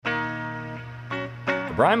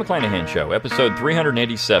Brion McClanahan Show, episode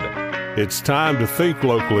 387. It's time to think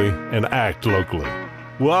locally and act locally.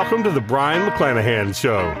 Welcome to the Brion McClanahan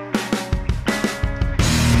Show.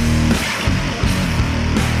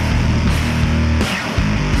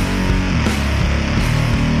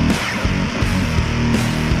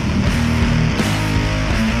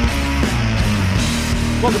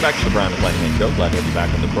 Welcome back to the Brion McClanahan Show. Glad to have you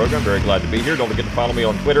back on the program. Very glad to be here. Don't forget to follow me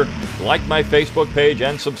on Twitter, like my Facebook page,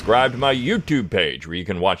 and subscribe to my YouTube page where you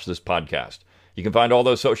can watch this podcast. You can find all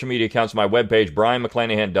those social media accounts on my webpage,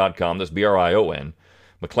 BrionMcClanahan.com. That's B-R-I-O-N,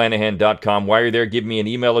 McClanahan.com. While you're there, give me an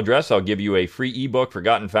email address. I'll give you a free ebook,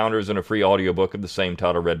 Forgotten Founders, and a free audiobook of the same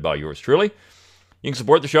title read by yours truly. You can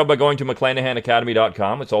support the show by going to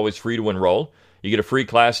McClanahanacademy.com. It's always free to enroll. You get a free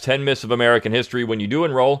class, 10 Myths of American History, when you do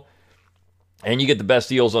enroll. And you get the best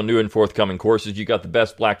deals on new and forthcoming courses. You got the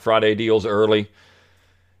best Black Friday deals early.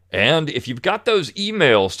 And if you've got those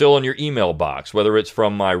emails still in your email box, whether it's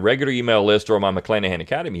from my regular email list or my McClanahan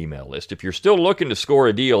Academy email list, if you're still looking to score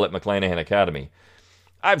a deal at McClanahan Academy,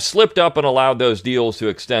 I've slipped up and allowed those deals to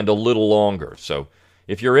extend a little longer. So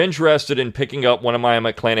if you're interested in picking up one of my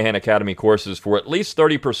McClanahan Academy courses for at least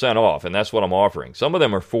 30% off, and that's what I'm offering. Some of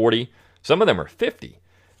them are 40, some of them are 50%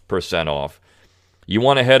 off. You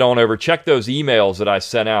want to head on over, check those emails that I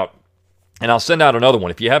sent out, and I'll send out another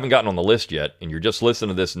one. If you haven't gotten on the list yet, and you're just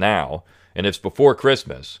listening to this now, and it's before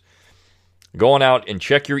Christmas, go on out and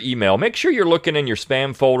check your email. Make sure you're looking in your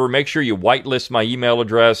spam folder. Make sure you whitelist my email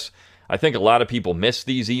address. I think a lot of people miss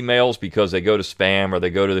these emails because they go to spam or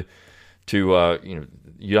they go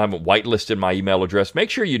you haven't whitelisted my email address.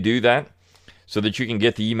 Make sure you do that, so that you can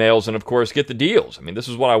get the emails and, of course, get the deals. I mean, this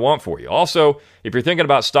is what I want for you. Also, if you're thinking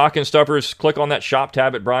about stocking stuffers, click on that shop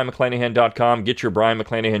tab at BrionMcClanahan.com. Get your Brion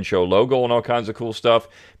McClanahan Show logo and all kinds of cool stuff.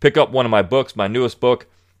 Pick up one of my books, my newest book,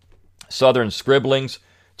 Southern Scribblings.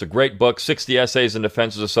 It's a great book, 60 Essays in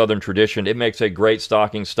Defense of the Southern Tradition. It makes a great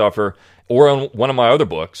stocking stuffer. Or on one of my other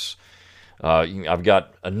books, I've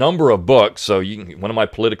got a number of books, so one of my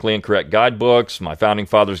politically incorrect guidebooks, my Founding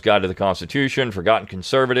Fathers' Guide to the Constitution, Forgotten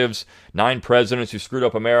Conservatives, 9 Presidents Who Screwed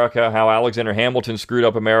Up America, How Alexander Hamilton Screwed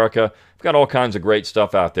Up America. I've got all kinds of great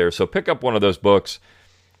stuff out there, so pick up one of those books.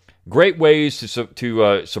 Great ways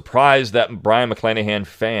to surprise that Brion McClanahan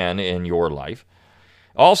fan in your life.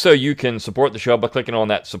 Also, you can support the show by clicking on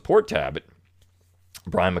that support tab at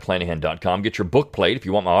BrionMcClanahan.com. Get your book plate. If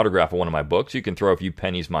you want my autograph on one of my books, you can throw a few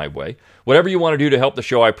pennies my way. Whatever you want to do to help the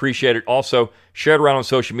show, I appreciate it. Also, share it around on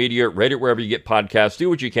social media, rate it wherever you get podcasts. Do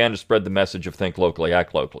what you can to spread the message of Think Locally,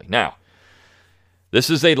 Act Locally. Now, this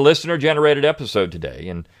is a listener-generated episode today,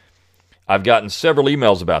 and I've gotten several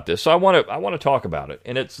emails about this, so I want to talk about it.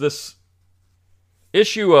 And it's this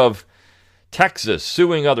issue of Texas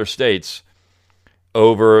suing other states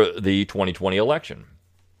over the 2020 election.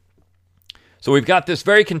 So we've got this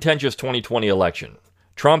very contentious 2020 election.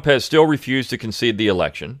 Trump has still refused to concede the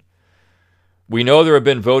election. We know there have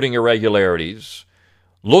been voting irregularities.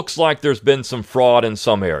 Looks like there's been some fraud in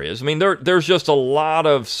some areas. I mean, there's just a lot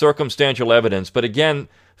of circumstantial evidence. But again,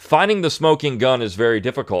 finding the smoking gun is very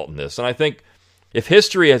difficult in this. And I think if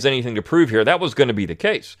history has anything to prove here, that was going to be the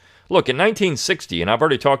case. Look, in 1960, and I've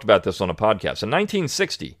already talked about this on a podcast, in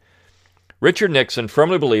 1960, Richard Nixon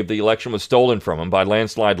firmly believed the election was stolen from him by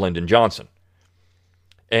landslide Lyndon Johnson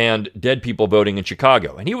and dead people voting in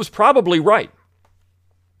Chicago. And he was probably right.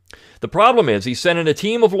 The problem is he sent in a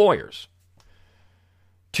team of lawyers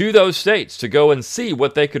to those states to go and see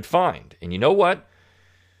what they could find. And you know what?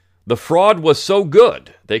 The fraud was so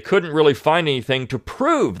good, they couldn't really find anything to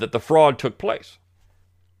prove that the fraud took place.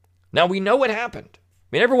 Now, we know what happened. I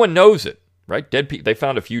mean, everyone knows it, right? Dead people. They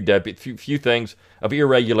found a few few things of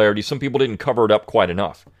irregularity. Some people didn't cover it up quite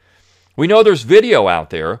enough. We know there's video out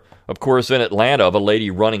there, of course, in Atlanta of a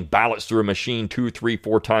lady running ballots through a machine 2, 3,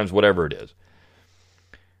 4 times, whatever it is.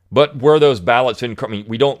 But were those ballots in? I mean,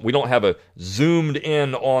 we don't have a zoomed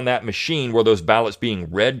in on that machine. Were those ballots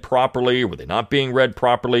being read properly? Were they not being read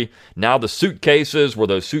properly? Now the suitcases, were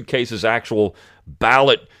those suitcases actual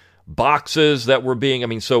ballot boxes that were being? I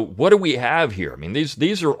mean, so what do we have here? I mean,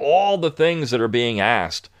 these are all the things that are being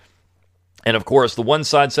asked. And of course, the one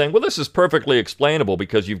side saying, well, this is perfectly explainable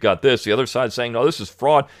because you've got this. The other side saying, no, this is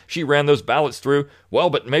fraud. She ran those ballots through. Well,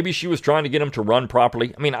 but maybe she was trying to get them to run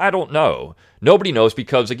properly. I mean, I don't know. Nobody knows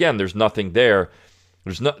because, again, there's nothing there.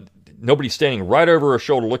 Nobody standing right over her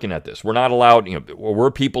shoulder looking at this. We're not allowed, were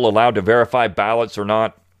people allowed to verify ballots or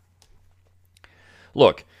not?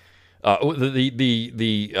 Look,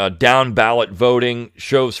 the down ballot voting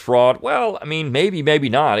shows fraud. Well, I mean, maybe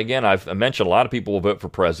not. Again, I mentioned a lot of people will vote for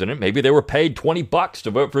president. Maybe they were paid $20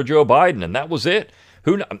 to vote for Joe Biden, and that was it.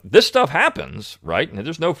 This stuff happens, right? And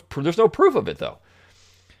there's no proof of it, though.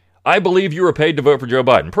 I believe you were paid to vote for Joe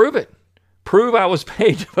Biden. Prove it. Prove I was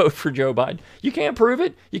paid to vote for Joe Biden. You can't prove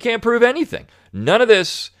it. You can't prove anything. None of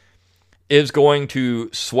this is going to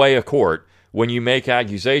sway a court when you make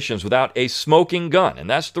accusations without a smoking gun. And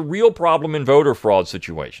that's the real problem in voter fraud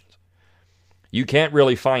situations. You can't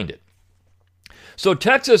really find it. So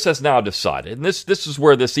Texas has now decided, and this is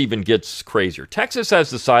where this even gets crazier. Texas has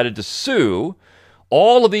decided to sue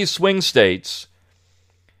all of these swing states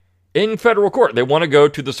in federal court. They want to go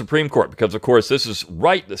to the Supreme Court because, of course, this is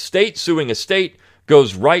right. The state suing a state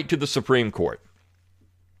goes right to the Supreme Court.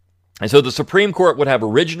 And so the Supreme Court would have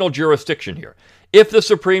original jurisdiction here if the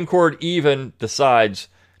Supreme Court even decides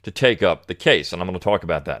to take up the case. And I'm going to talk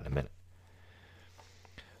about that in a minute.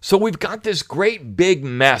 So we've got this great big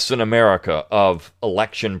mess in America of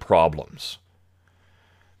election problems.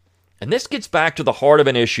 And this gets back to the heart of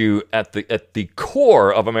an issue at the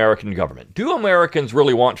core of American government. Do Americans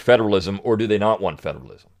really want federalism or do they not want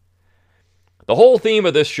federalism? The whole theme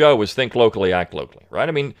of this show is think locally, act locally, right?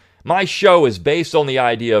 I mean, my show is based on the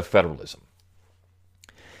idea of federalism.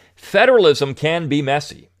 Federalism can be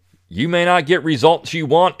messy. You may not get results you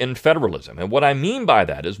want in federalism. And what I mean by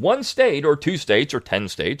that is one state or 2 states or 10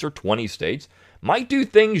 states or 20 states might do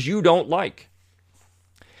things you don't like.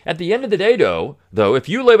 At the end of the day, though, if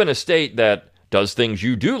you live in a state that does things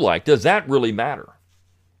you do like, does that really matter?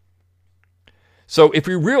 So if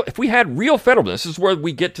we had real federalism, this is where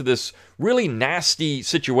we get to this really nasty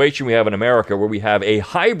situation we have in America where we have a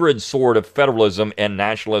hybrid sort of federalism and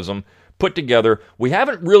nationalism put together. We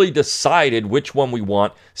haven't really decided which one we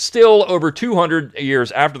want. Still, over 200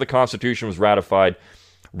 years after the Constitution was ratified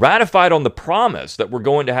on the promise that we're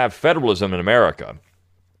going to have federalism in America,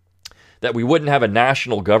 that we wouldn't have a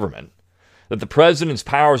national government, that the president's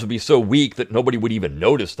powers would be so weak that nobody would even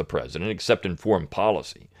notice the president except in foreign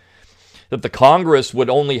policy, that the Congress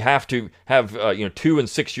would only have to have 2 and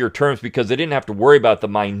 6 year terms because they didn't have to worry about the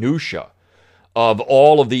minutia of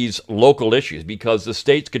all of these local issues because the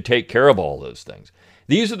states could take care of all those things.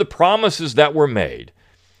 These are the promises that were made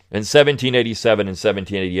in 1787 and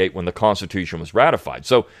 1788 when the Constitution was ratified.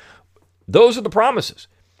 So those are the promises.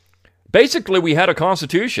 Basically, we had a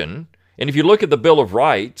Constitution, and if you look at the Bill of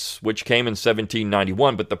Rights, which came in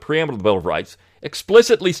 1791, but the preamble of the Bill of Rights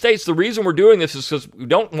explicitly states the reason we're doing this is because we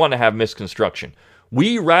don't want to have misconstruction.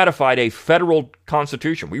 We ratified a federal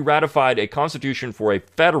constitution. We ratified a constitution for a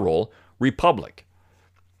federal republic,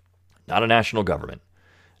 not a national government,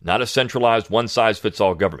 not a centralized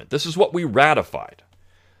one-size-fits-all government. This is what we ratified.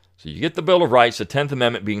 So you get the Bill of Rights, the 10th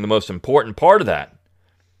Amendment being the most important part of that,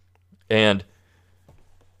 and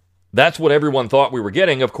that's what everyone thought we were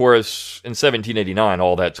getting. Of course, in 1789,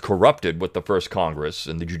 all that's corrupted with the first Congress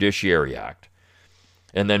and the Judiciary Act.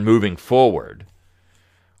 And then moving forward,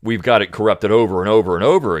 we've got it corrupted over and over and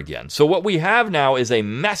over again. So what we have now is a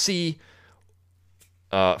messy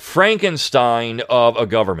Frankenstein of a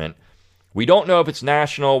government. We don't know if it's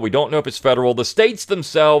national. We don't know if it's federal. The states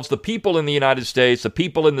themselves, the people in the United States, the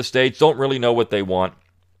people in the states don't really know what they want.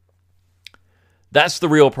 That's the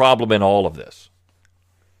real problem in all of this.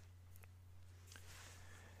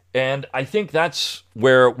 And I think that's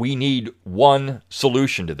where we need one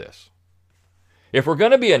solution to this. If we're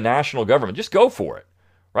going to be a national government, just go for it,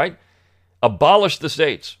 right? Abolish the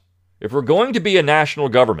states. If we're going to be a national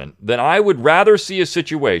government, then I would rather see a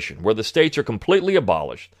situation where the states are completely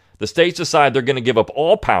abolished. The states decide they're going to give up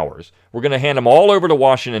all powers. We're going to hand them all over to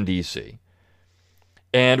Washington, D.C.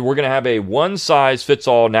 And we're going to have a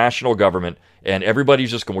one-size-fits-all national government, and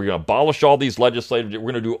everybody's just we're going to abolish all these legislative,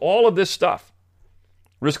 we're going to do all of this stuff.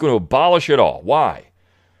 We're just going to abolish it all. Why?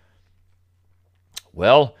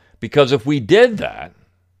 Well, because if we did that,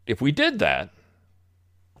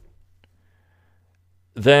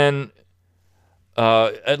 then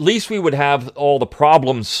at least we would have all the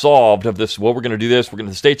problems solved of this. Well, we're going to do this.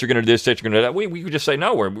 The states are going to do this. States are going to do that. We could just say,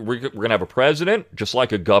 no, we're going to have a president, just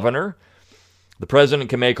like a governor. The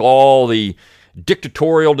president can make all the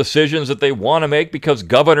dictatorial decisions that they want to make because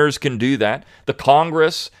governors can do that. The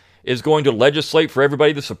Congress is going to legislate for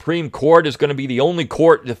everybody. The Supreme Court is going to be the only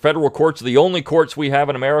court. The federal courts are the only courts we have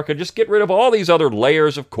in America. Just get rid of all these other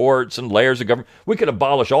layers of courts and layers of government. We could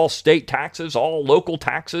abolish all state taxes, all local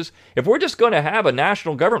taxes. If we're just going to have a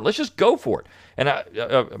national government, let's just go for it.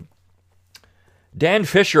 And Dan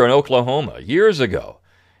Fisher in Oklahoma, years ago,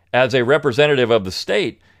 as a representative of the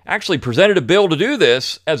state, actually presented a bill to do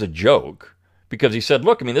this as a joke because he said,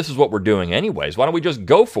 look, this is what we're doing anyways. Why don't we just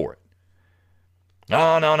go for it?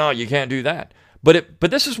 No, you can't do that. But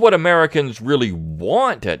this is what Americans really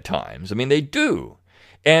want at times. They do.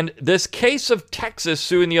 And this case of Texas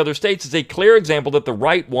suing the other states is a clear example that the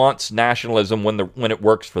right wants nationalism when it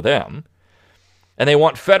works for them. And they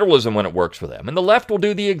want federalism when it works for them. And the left will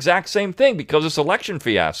do the exact same thing because this election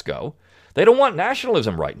fiasco. They don't want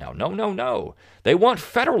nationalism right now. No. They want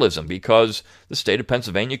federalism because the state of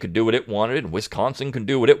Pennsylvania could do what it wanted, and Wisconsin could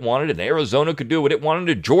do what it wanted, and Arizona could do what it wanted,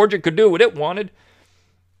 and Georgia could do what it wanted.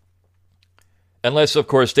 Unless, of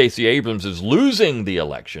course, Stacey Abrams is losing the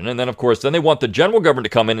election. And then, of course, then they want the general government to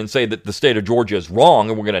come in and say that the state of Georgia is wrong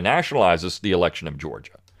and we're going to nationalize the election of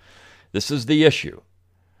Georgia. This is the issue,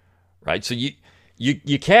 right? So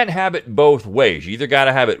you can't have it both ways. You either got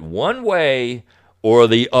to have it one way or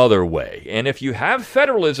the other way. And if you have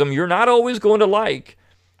federalism, you're not always going to like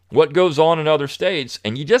what goes on in other states,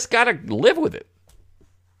 and you just got to live with it.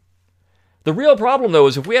 The real problem, though,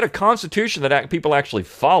 is if we had a constitution that people actually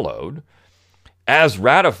followed, as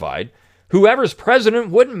ratified, whoever's president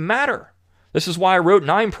wouldn't matter. This is why I wrote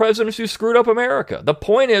 9 presidents who screwed up America. The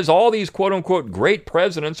point is all these quote-unquote great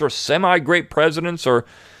presidents or semi-great presidents or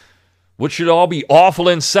which should all be awful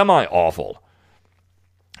and semi-awful.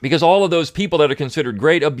 Because all of those people that are considered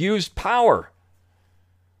great abused power.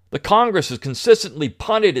 The Congress has consistently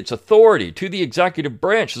punted its authority to the executive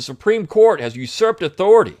branch. The Supreme Court has usurped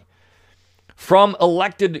authority from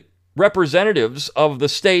elected representatives of the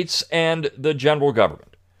states and the general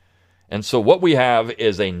government. And so what we have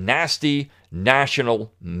is a nasty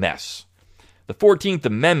national mess. The 14th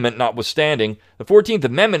Amendment notwithstanding, the 14th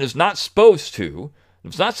Amendment is not supposed to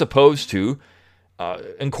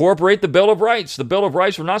incorporate the Bill of Rights. The Bill of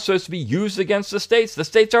Rights were not supposed to be used against the states. The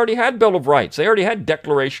states already had Bill of Rights. They already had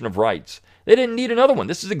Declaration of Rights. They didn't need another one.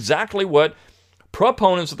 This is exactly what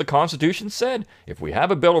proponents of the Constitution said. If we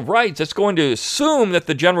have a Bill of Rights, it's going to assume that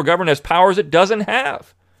the general government has powers it doesn't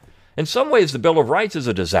have. In some ways, the Bill of Rights is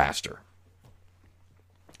a disaster.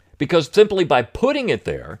 Because simply by putting it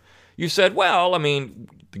there, you said, well, I mean,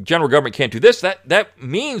 the general government can't do this. That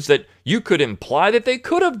means that you could imply that they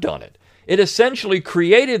could have done it. It essentially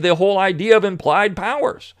created the whole idea of implied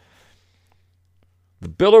powers. The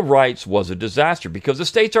Bill of Rights was a disaster because the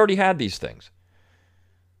states already had these things.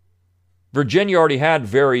 Virginia already had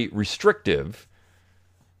very restrictive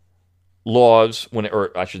laws,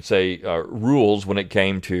 rules when it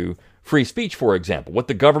came to free speech, for example. What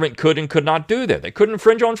the government could and could not do there. They couldn't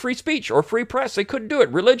infringe on free speech or free press. They couldn't do it.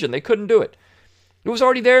 Religion, they couldn't do it. It was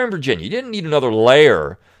already there in Virginia. You didn't need another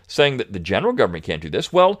layer saying that the general government can't do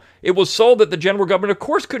this. Well, it was sold that the general government, of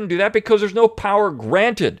course, couldn't do that because there's no power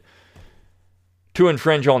granted to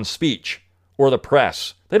infringe on speech or the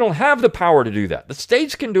press. They don't have the power to do that. The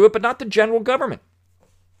states can do it, but not the general government.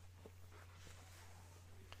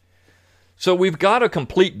 So we've got a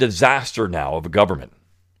complete disaster now of a government,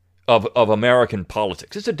 of American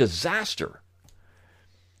politics. It's a disaster.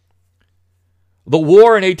 The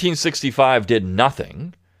war in 1865 did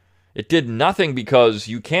nothing. It did nothing because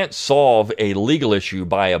you can't solve a legal issue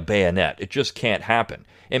by a bayonet. It just can't happen.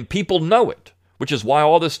 And people know it, which is why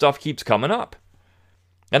all this stuff keeps coming up.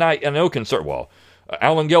 And I know concern,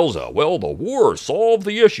 Allen Guelzo, the war solved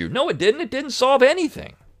the issue. No, it didn't. It didn't solve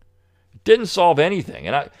anything. It didn't solve anything.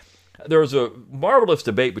 And there was a marvelous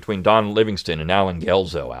debate between Don Livingston and Allen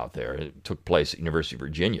Guelzo out there. It took place at University of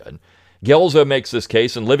Virginia. And Guelzo makes this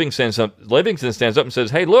case, and Livingston stands up and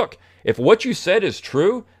says, hey, look, if what you said is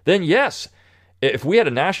true, then yes. If we had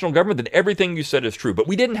a national government, then everything you said is true. But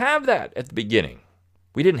we didn't have that at the beginning.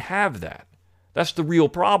 We didn't have that. That's the real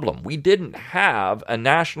problem. We didn't have a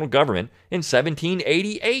national government in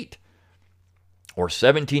 1788 or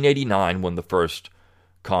 1789 when the first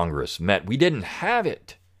Congress met. We didn't have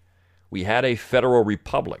it. We had a federal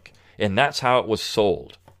republic, and that's how it was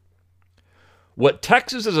sold. What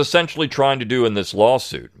Texas is essentially trying to do in this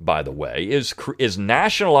lawsuit, by the way, is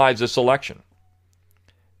nationalize this election.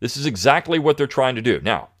 This is exactly what they're trying to do.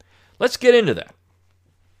 Now, let's get into that.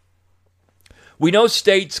 We know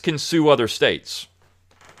states can sue other states.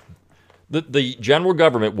 The general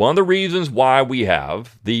government, one of the reasons why we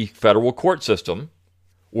have the federal court system,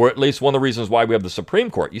 or at least one of the reasons why we have the Supreme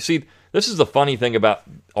Court. You see, this is the funny thing about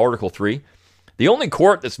Article 3. The only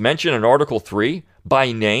court that's mentioned in Article 3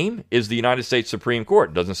 by name is the United States Supreme Court.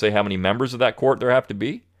 It doesn't say how many members of that court there have to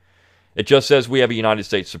be. It just says we have a United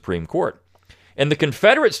States Supreme Court. And the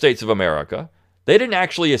Confederate States of America, they didn't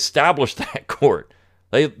actually establish that court.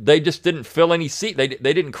 They just didn't fill any seat. They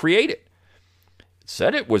didn't create it. It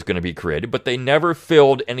said it was going to be created, but they never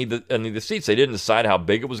filled any of the seats. They didn't decide how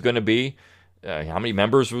big it was going to be, how many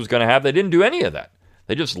members it was going to have. They didn't do any of that.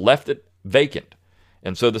 They just left it vacant.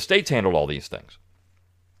 And so the states handled all these things.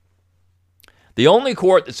 The only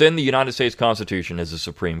court that's in the United States Constitution is the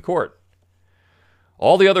Supreme Court.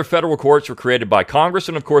 All the other federal courts were created by Congress,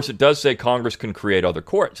 and of course it does say Congress can create other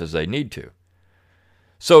courts as they need to.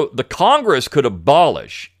 So the Congress could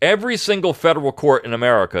abolish every single federal court in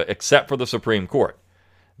America except for the Supreme Court.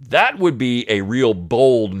 That would be a real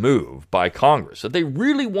bold move by Congress. If they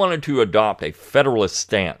really wanted to adopt a federalist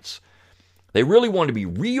stance, they really wanted to be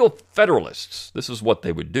real federalists, this is what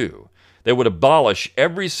they would do. They would abolish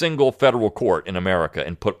every single federal court in America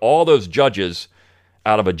and put all those judges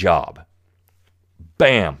out of a job.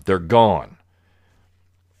 Bam, they're gone.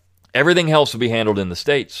 Everything else would be handled in the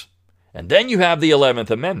states. And then you have the 11th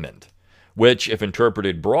Amendment, which, if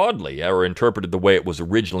interpreted broadly, or interpreted the way it was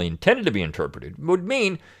originally intended to be interpreted, would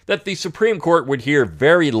mean that the Supreme Court would hear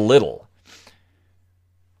very little.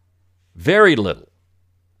 Very little.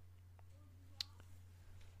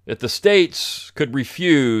 That the states could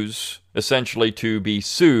refuse, essentially, to be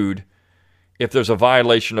sued if there's a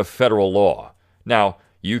violation of federal law. Now,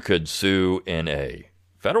 you could sue in a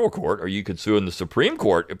federal court, or you could sue in the Supreme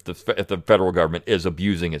Court if the federal government is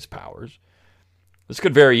abusing its powers. This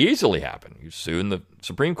could very easily happen. You sue in the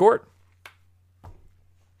Supreme Court.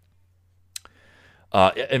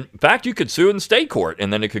 In fact, you could sue in the state court,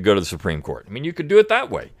 and then it could go to the Supreme Court. I mean, you could do it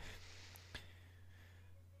that way.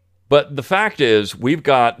 But the fact is, we've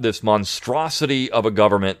got this monstrosity of a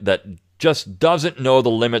government that just doesn't know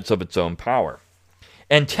the limits of its own power.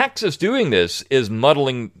 And Texas doing this is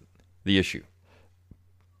muddling the issue.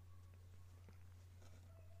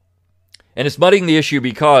 And it's muddling the issue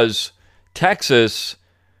because Texas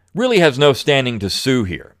really has no standing to sue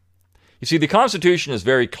here. You see, the Constitution is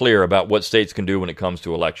very clear about what states can do when it comes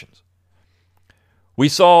to elections. We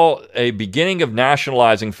saw a beginning of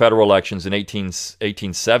nationalizing federal elections in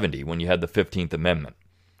 1870 when you had the 15th Amendment.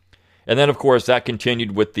 And then, of course, that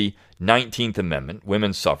continued with the 19th Amendment,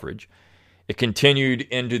 women's suffrage. It continued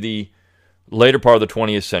into the later part of the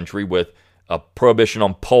 20th century with a prohibition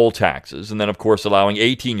on poll taxes, and then, of course, allowing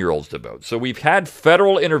 18-year-olds to vote. So we've had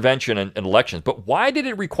federal intervention in elections, but why did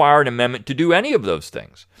it require an amendment to do any of those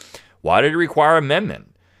things? Why did it require an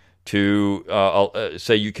amendment to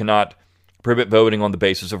say you cannot prohibit voting on the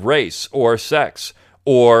basis of race or sex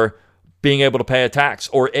or being able to pay a tax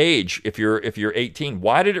or age if you're 18?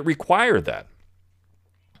 Why did it require that?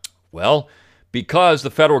 Well, because the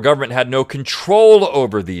federal government had no control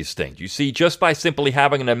over these things. You see, just by simply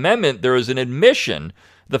having an amendment, there is an admission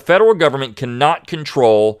the federal government cannot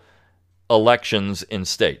control elections in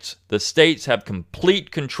states. The states have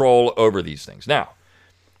complete control over these things. Now,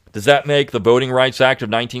 does that make the Voting Rights Act of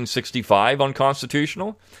 1965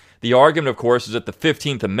 unconstitutional? The argument, of course, is that the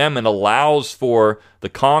 15th Amendment allows for the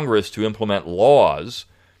Congress to implement laws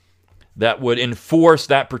that would enforce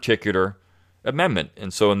that particular amendment.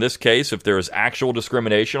 And so in this case, if there is actual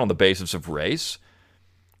discrimination on the basis of race,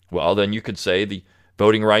 well, then you could say the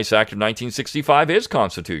Voting Rights Act of 1965 is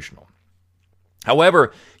constitutional.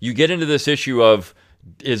 However, you get into this issue of,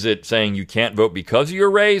 is it saying you can't vote because of your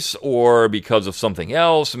race or because of something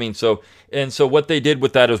else? I mean, so what they did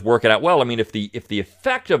with that is work it out. Well, I mean, if the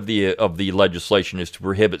effect of the legislation is to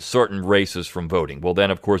prohibit certain races from voting, well, then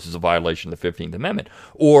of course it's a violation of the 15th Amendment.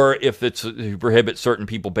 Or if it's to prohibit certain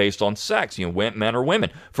people based on sex, men or women,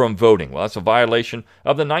 from voting, well, that's a violation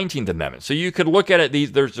of the 19th Amendment. So you could look at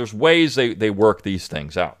it. There's ways they work these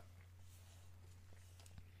things out.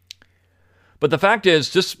 But the fact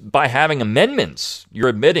is, just by having amendments, you're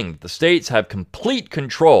admitting the states have complete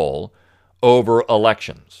control over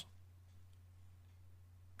elections.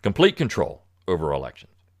 Complete control over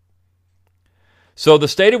elections. So the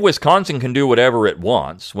state of Wisconsin can do whatever it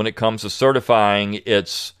wants when it comes to certifying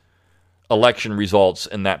its election results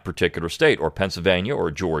in that particular state, or Pennsylvania,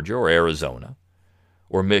 or Georgia, or Arizona,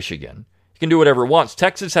 or Michigan. It can do whatever it wants.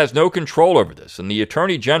 Texas has no control over this, and the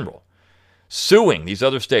Attorney General suing these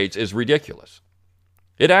other states is ridiculous.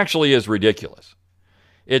 It actually is ridiculous.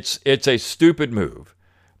 It's a stupid move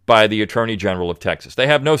by the Attorney General of Texas. They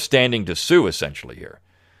have no standing to sue, essentially, here.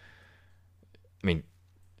 I mean,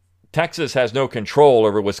 Texas has no control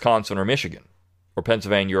over Wisconsin or Michigan or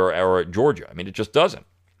Pennsylvania or Georgia. I mean, it just doesn't.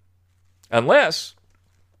 Unless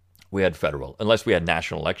we had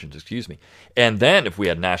national elections, And then if we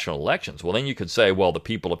had national elections, well, then you could say, well, the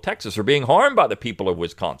people of Texas are being harmed by the people of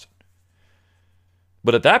Wisconsin.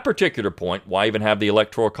 But at that particular point, why even have the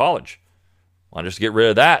Electoral College? Why just get rid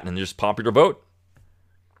of that and just popular vote?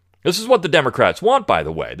 This is what the Democrats want, by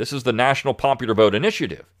the way. This is the National Popular Vote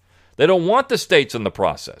Initiative. They don't want the states in the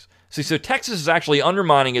process. See, so Texas is actually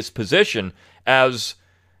undermining its position as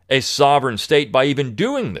a sovereign state by even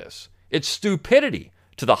doing this. It's stupidity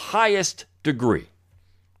to the highest degree.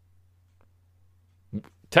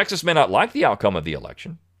 Texas may not like the outcome of the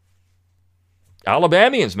election.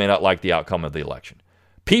 Alabamians may not like the outcome of the election.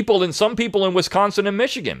 Some people in Wisconsin and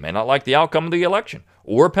Michigan may not like the outcome of the election,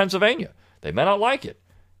 or Pennsylvania. They may not like it.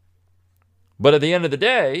 But at the end of the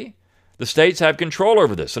day, the states have control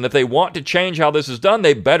over this. And if they want to change how this is done,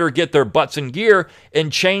 they better get their butts in gear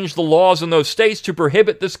and change the laws in those states to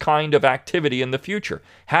prohibit this kind of activity in the future.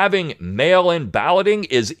 Having mail-in balloting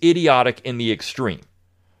is idiotic in the extreme.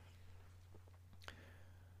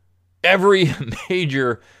 Every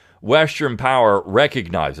major Western power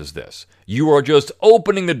recognizes this. You are just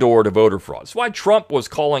opening the door to voter fraud. That's why Trump was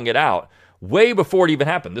calling it out way before it even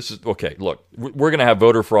happened. This is, okay, look, we're going to have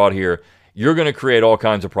voter fraud here. You're going to create all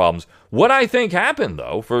kinds of problems. What I think happened,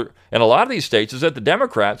 though, in a lot of these states is that the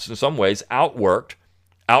Democrats, in some ways, out-corrupted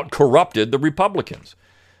the Republicans.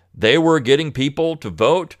 They were getting people to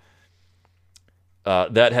vote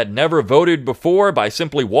that had never voted before by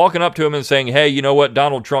simply walking up to them and saying, hey, you know what,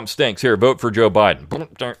 Donald Trump stinks. Here, vote for Joe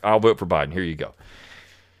Biden. I'll vote for Biden. Here you go.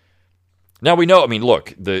 Now we know, I mean,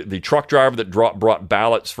 look, the truck driver that brought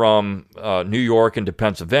ballots from New York into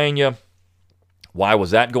Pennsylvania, why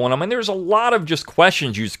was that going on? I mean, there's a lot of just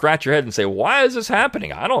questions. You scratch your head and say, why is this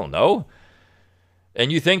happening? I don't know.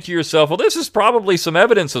 And you think to yourself, well, this is probably some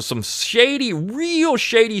evidence of some shady, real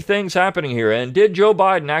shady things happening here. And did Joe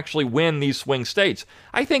Biden actually win these swing states?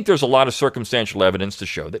 I think there's a lot of circumstantial evidence to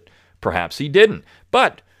show that perhaps he didn't.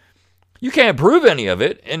 But you can't prove any of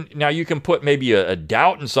it. And now you can put maybe a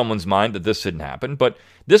doubt in someone's mind that this didn't happen. But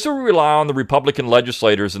this will rely on the Republican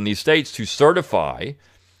legislators in these states to certify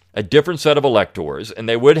a different set of electors, and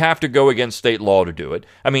they would have to go against state law to do it.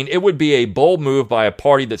 I mean, it would be a bold move by a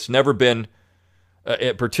party that's never been,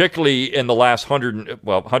 particularly in the last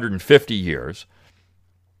 150 years,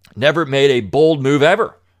 never made a bold move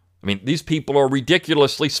ever. I mean, these people are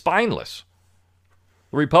ridiculously spineless.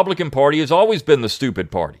 The Republican Party has always been the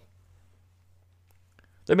stupid party.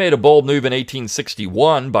 They made a bold move in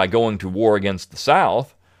 1861 by going to war against the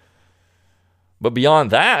South. But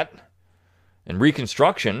beyond that, in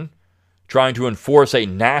Reconstruction, trying to force a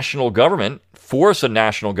national government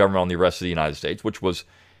on the rest of the United States, which was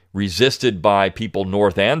resisted by people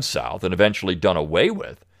north and south and eventually done away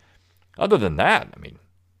with. Other than that, I mean,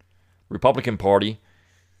 Republican Party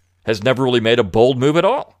has never really made a bold move at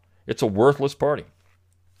all. It's a worthless party.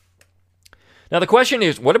 Now, the question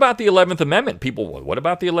is, what about the 11th Amendment? What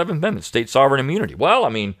about the 11th Amendment, state sovereign immunity? Well, I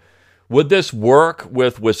mean, would this work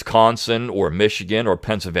with Wisconsin or Michigan or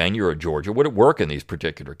Pennsylvania or Georgia? Would it work in these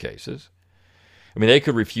particular cases? I mean, they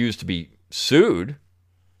could refuse to be sued.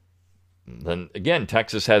 Then, again,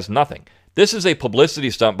 Texas has nothing. This is a publicity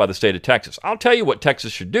stunt by the state of Texas. I'll tell you what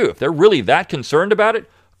Texas should do. If they're really that concerned about it,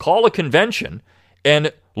 call a convention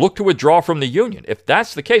and look to withdraw from the Union. If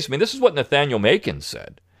that's the case, I mean, this is what Nathaniel Macon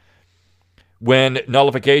said when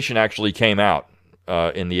nullification actually came out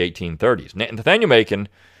in the 1830s. Nathaniel Macon,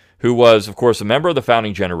 who was, of course, a member of the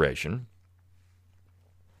founding generation.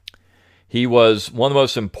 He was one of the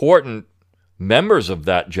most important members of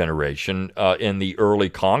that generation in the early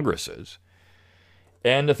Congresses.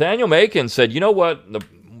 And Nathaniel Macon said, you know what, the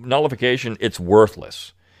nullification, it's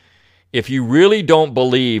worthless. If you really don't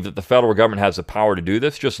believe that the federal government has the power to do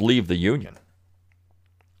this, just leave the Union.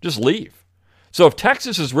 Just leave. So if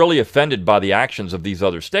Texas is really offended by the actions of these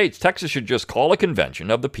other states, Texas should just call a convention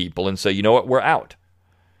of the people and say, you know what, we're out.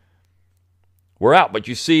 We're out. But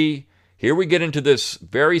you see, here we get into this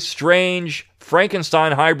very strange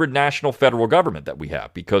Frankenstein hybrid national federal government that we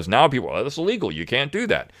have, because now people are, that's illegal. You can't do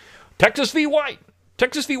that. Texas v. White.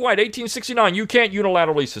 Texas v. White, 1869. You can't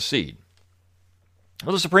unilaterally secede.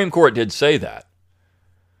 Well, the Supreme Court did say that.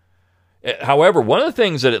 However, one of the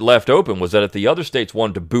things that it left open was that if the other states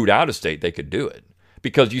wanted to boot out a state, they could do it.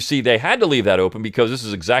 Because, you see, they had to leave that open because this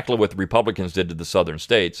is exactly what the Republicans did to the southern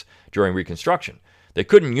states during Reconstruction. They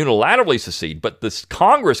couldn't unilaterally secede, but this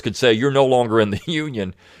Congress could say, you're no longer in the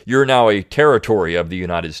Union. You're now a territory of the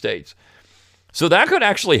United States. So that could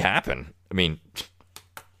actually happen. I mean,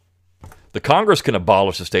 the Congress can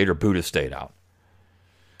abolish a state or boot a state out.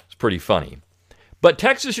 It's pretty funny. But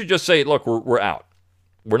Texas should just say, look, we're out.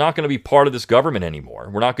 We're not going to be part of this government anymore.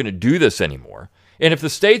 We're not going to do this anymore. And if the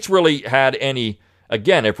states really had any,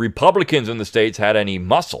 again, if Republicans in the states had any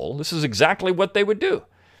muscle, this is exactly what they would do.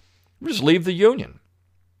 Just leave the Union.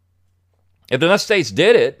 If the states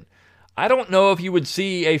did it, I don't know if you would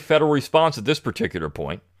see a federal response at this particular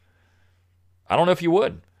point. I don't know if you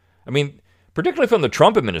would. I mean, particularly from the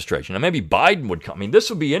Trump administration. And maybe Biden would come. I mean,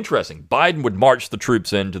 this would be interesting. Biden would march the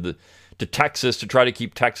troops into to Texas to try to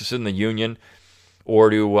keep Texas in the Union,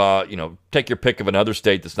 or to take your pick of another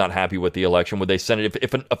state that's not happy with the election. Would they send it?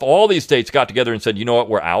 If all these states got together and said, you know what,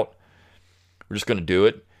 we're out. We're just going to do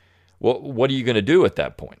it. Well, what are you going to do at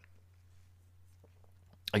that point?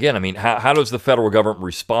 Again, I mean, how does the federal government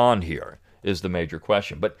respond here is the major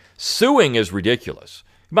question. But suing is ridiculous.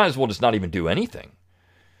 You might as well just not even do anything.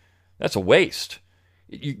 That's a waste.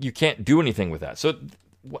 You can't do anything with that. So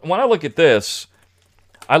when I look at this,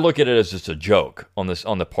 I look at it as just a joke on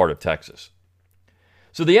the part of Texas.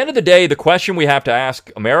 So at the end of the day, the question we have to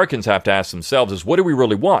ask, Americans have to ask themselves is, what do we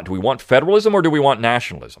really want? Do we want federalism or do we want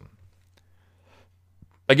nationalism?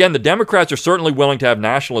 Again, the Democrats are certainly willing to have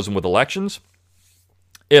nationalism with elections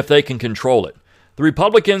if they can control it. The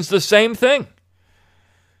Republicans, the same thing.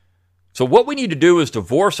 So what we need to do is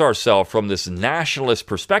divorce ourselves from this nationalist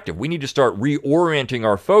perspective. We need to start reorienting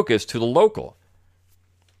our focus to the local.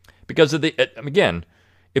 Because again,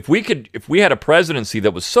 if we had a presidency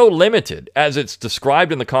that was so limited as it's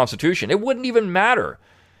described in the Constitution, it wouldn't even matter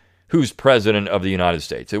who's president of the United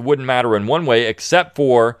States. It wouldn't matter in one way except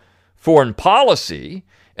for foreign policy.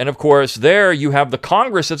 And of course, there you have the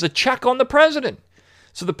Congress as a check on the president.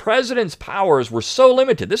 So the president's powers were so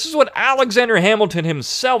limited. This is what Alexander Hamilton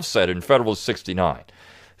himself said in Federalist 69.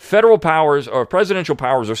 Federal powers or presidential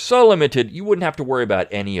powers are so limited, you wouldn't have to worry about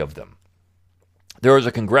any of them. There is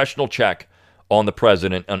a congressional check on the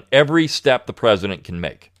president on every step the president can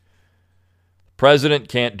make. The president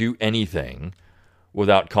can't do anything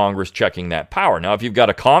without Congress checking that power. Now, if you've got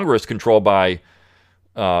a Congress controlled by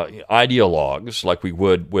ideologues like we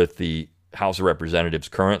would with the House of Representatives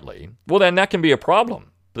currently, well, then that can be a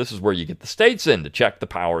problem. This is where you get the states in to check the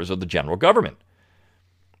powers of the general government.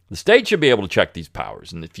 The states should be able to check these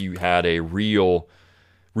powers. And if you had a real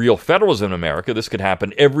federalism in America, this could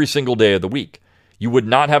happen every single day of the week. You would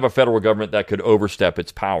not have a federal government that could overstep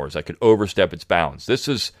its powers, that could overstep its bounds. This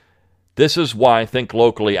is why Think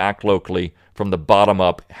Locally, Act Locally from the bottom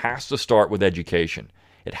up has to start with education.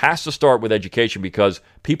 It has to start with education because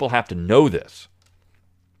people have to know this.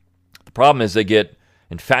 The problem is they get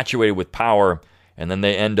infatuated with power and then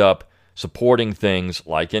they end up supporting things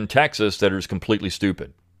like in Texas that are just completely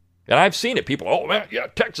stupid. And I've seen it. People, oh man, yeah,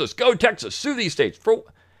 Texas, go Texas, sue these states.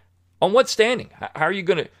 On what standing? How are you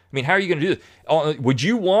going to do this? Would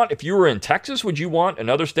you want, if you were in Texas, would you want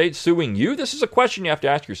another state suing you? This is a question you have to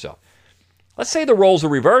ask yourself. Let's say the roles are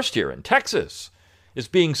reversed here and Texas is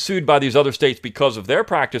being sued by these other states because of their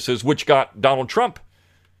practices, which got Donald Trump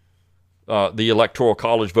the Electoral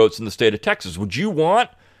College votes in the state of Texas. Would you want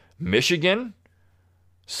Michigan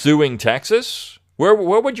suing Texas? Where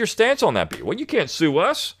would your stance on that be? Well, you can't sue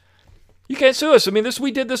us. You can't sue us. I mean,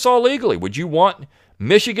 we did this all legally. Would you want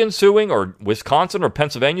Michigan suing or Wisconsin or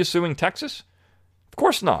Pennsylvania suing Texas? Of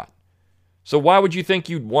course not. So why would you think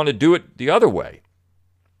you'd want to do it the other way?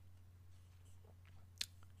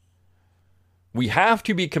 We have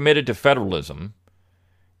to be committed to federalism,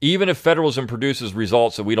 even if federalism produces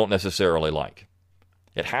results that we don't necessarily like.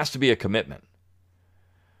 It has to be a commitment.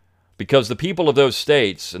 Because the people of those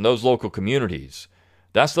states and those local communities,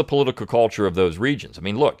 that's the political culture of those regions. I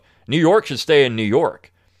mean, look, New York should stay in New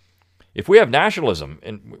York. If we have nationalism,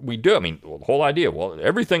 and we do, the whole idea, well,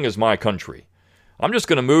 everything is my country. I'm just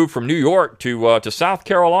going to move from New York to South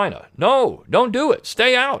Carolina. No, don't do it.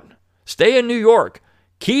 Stay out. Stay in New York.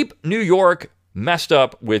 Keep New York messed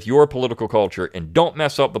up with your political culture and don't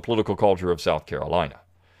mess up the political culture of South Carolina.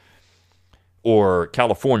 Or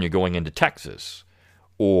California going into Texas.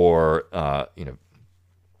 Or,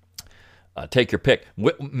 take your pick.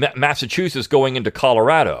 Massachusetts going into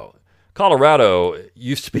Colorado. Colorado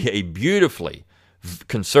used to be a beautifully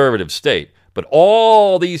conservative state, but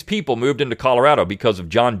all these people moved into Colorado because of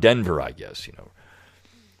John Denver, I guess,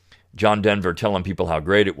 John Denver telling people how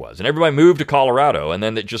great it was. And everybody moved to Colorado, and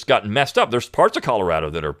then it just got messed up. There's parts of Colorado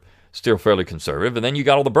that are still fairly conservative, and then you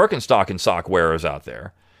got all the Birkenstock and sock wearers out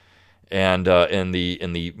there. And in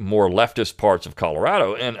the more leftist parts of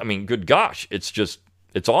Colorado, and good gosh, it's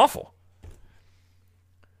awful.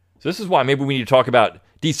 So this is why maybe we need to talk about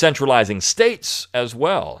decentralizing states as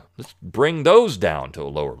well. Let's bring those down to a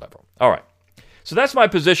lower level. All right. So that's my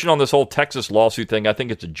position on this whole Texas lawsuit thing. I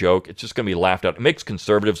think it's a joke. It's just going to be laughed at. It makes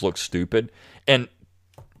conservatives look stupid and,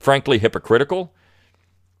 frankly, hypocritical.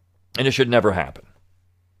 And it should never happen.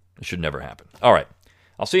 It should never happen. All right.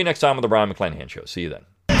 I'll see you next time on the Brian McClanahan Show. See you then.